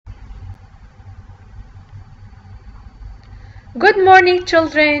Good morning,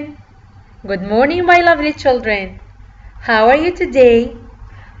 children. Good morning, my lovely children. How are you today?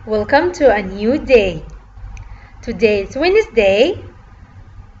 Welcome to a new day. Today is Wednesday,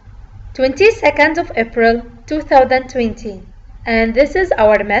 22nd of April 2020, and this is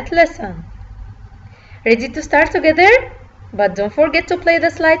our math lesson. Ready to start together? But don't forget to play the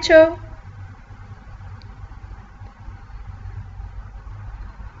slideshow.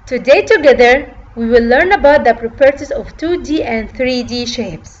 Today together, we will learn about the properties of 2D and 3D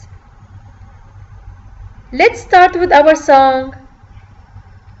shapes. Let's start with our song.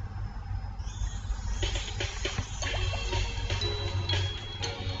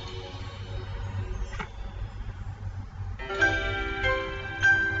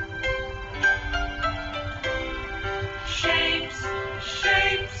 Shapes,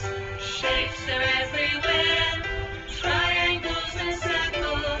 shapes, shapes are everywhere. Triangles and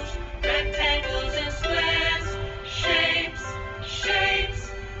circles, rectangles and squares. Shapes,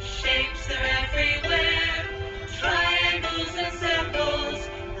 shapes, shapes are everywhere. Triangles and circles,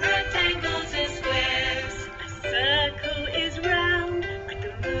 rectangles and squares. A circle is round like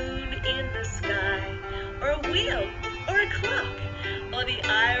the moon in the sky, or a wheel, or a clock, or the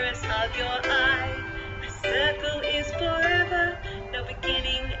iris of your eye. A circle is forever, no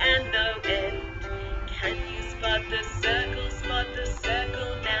beginning and no end. Can you spot the circle? Spot the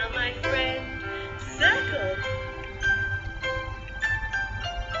circle now, my friend. Circle.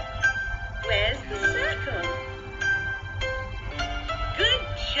 Where's the circle? Good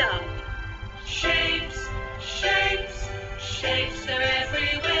job. Shapes, shapes, shapes are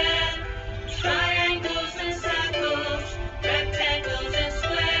everywhere. Triangles and circles, rectangles and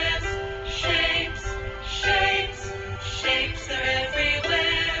squares. Shapes, shapes, shapes are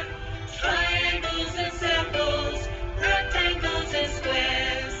everywhere. Triangles and circles, rectangles and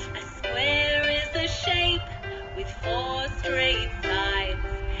squares. A square is a shape with four straight sides.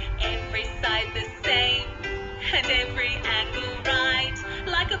 Every side the same and every angle right.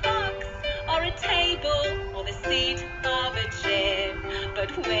 Like a box or a table or the seat of a chair.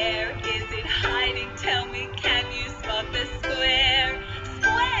 But where is it hiding? Tell me, can you spot the square?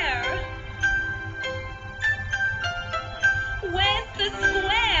 Square! Where's the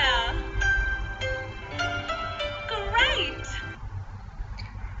square? Great!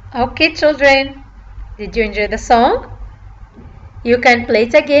 Okay, children, did you enjoy the song? You can play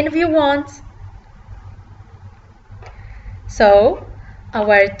it again if you want. So,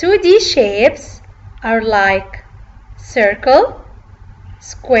 our 2D shapes are like circle,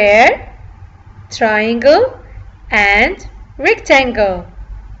 square, triangle, and rectangle.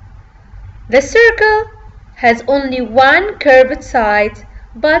 The circle has only one curved side,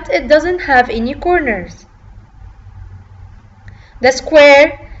 but it doesn't have any corners. The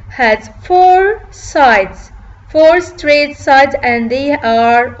square has four sides, four straight sides, and they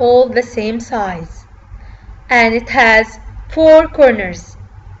are all the same size. And it has four corners.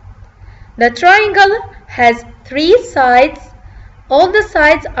 The triangle has three sides, all the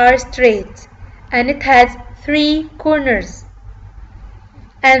sides are straight, and it has three corners.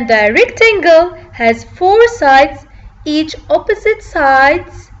 And the rectangle has four sides, each opposite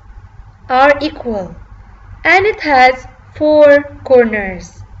sides are equal, and it has four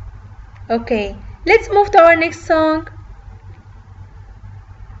corners. Okay, let's move to our next song.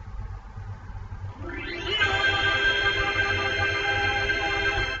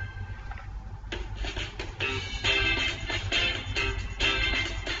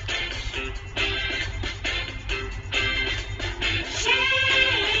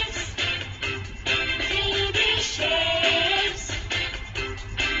 Shapes, 3D shapes.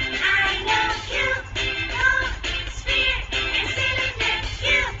 I know cube, sphere, and cylinder.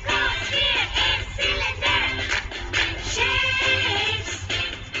 Cube, sphere, and cylinder.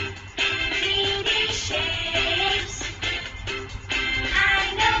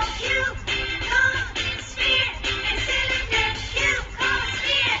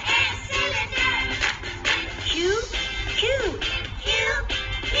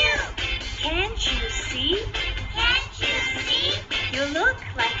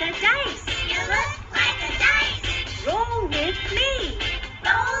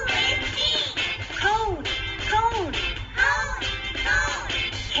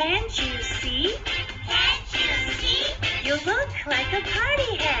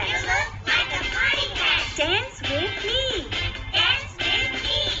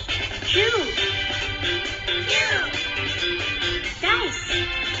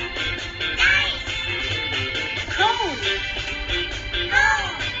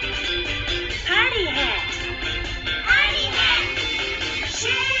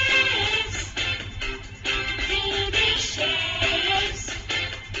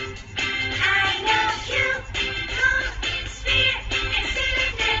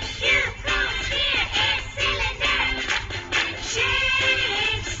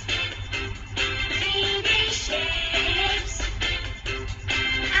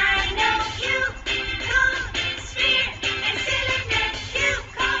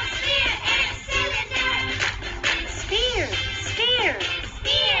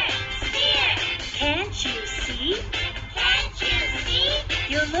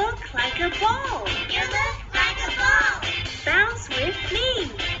 a ball. You look like a ball. Bounce with me.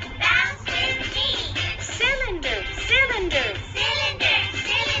 Bounce with me. Cylinder, cylinder. Cylinder,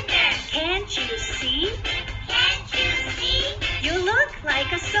 cylinder. Can't you see? Can't you see? You look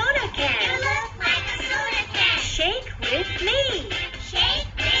like a soda can. You look like a soda can. Shake with me. Shake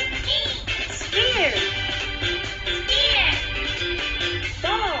with me. Sphere. Sphere.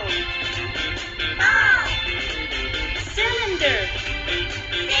 Ball. Ball. Cylinder.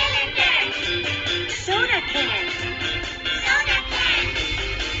 Cylinder. Soda can. Soda can.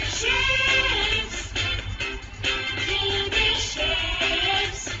 Shapes. 3D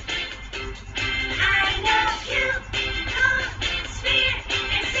shapes. I know cube, cone, sphere,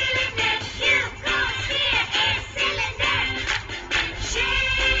 and cylinder. Cube, cone, sphere, and cylinder.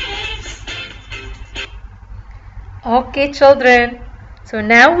 Shapes. Okay, children. So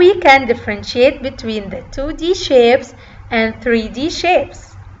now we can differentiate between the 2D shapes and 3D shapes.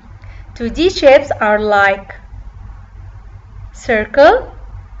 2D shapes are like circle,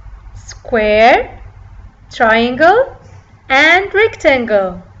 square, triangle, and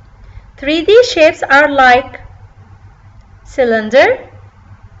rectangle. 3D shapes are like cylinder,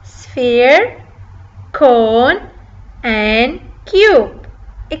 sphere, cone, and cube.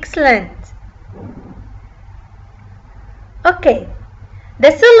 Excellent. Okay,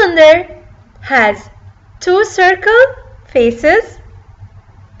 the cylinder has two circle faces,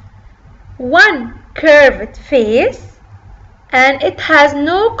 one curved face, and it has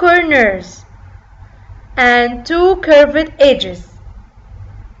no corners and two curved edges.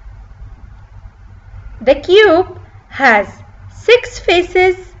 The cube has 6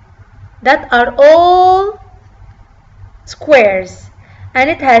 faces that are all squares, and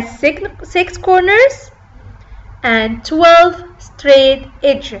it has six corners and 12 straight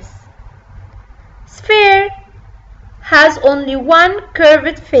edges. Sphere has only one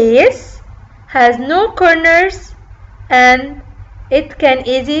curved face, has no corners, and it can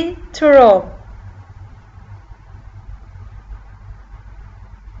easy to roll.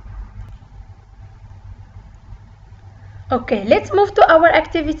 Okay, let's move to our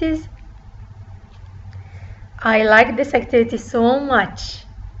activities. I like this activity so much.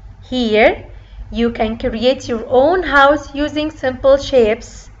 Here, you can create your own house using simple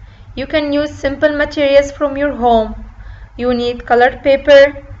shapes. You can use simple materials from your home. You need colored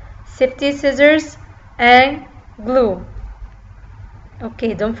paper, safety scissors, and glue.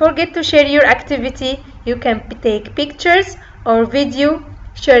 Okay, don't forget to share your activity. You can take pictures or video,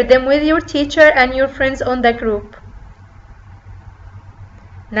 share them with your teacher and your friends on the group.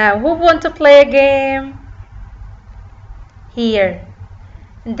 Now, who want to play a game? Here.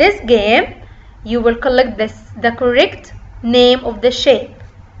 In this game, you will collect the correct name of the shape.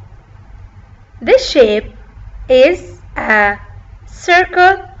 This shape is a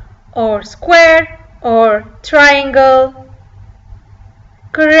circle or square or triangle.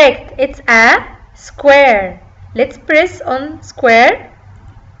 Correct, it's a square. Let's press on square.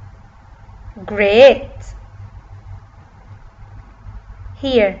 Great.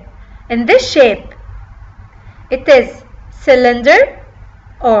 Here, in this shape, it is cylinder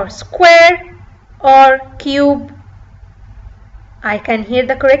or square or cube. I can hear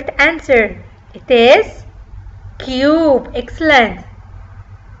the correct answer. It is cube. Excellent.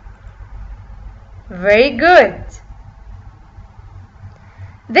 Very good.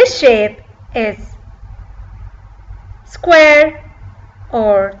 This shape is square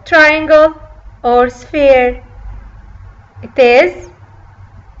or triangle or sphere. It is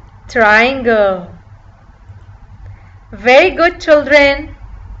triangle. Very good, children.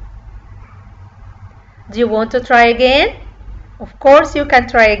 Do you want to try again? Of course, you can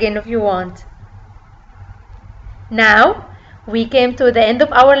try again if you want. Now, we came to the end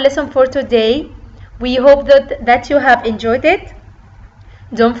of our lesson for today. We hope that you have enjoyed it.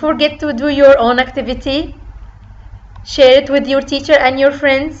 Don't forget to do your own activity. Share it with your teacher and your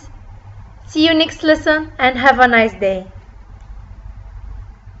friends. See you next lesson and have a nice day.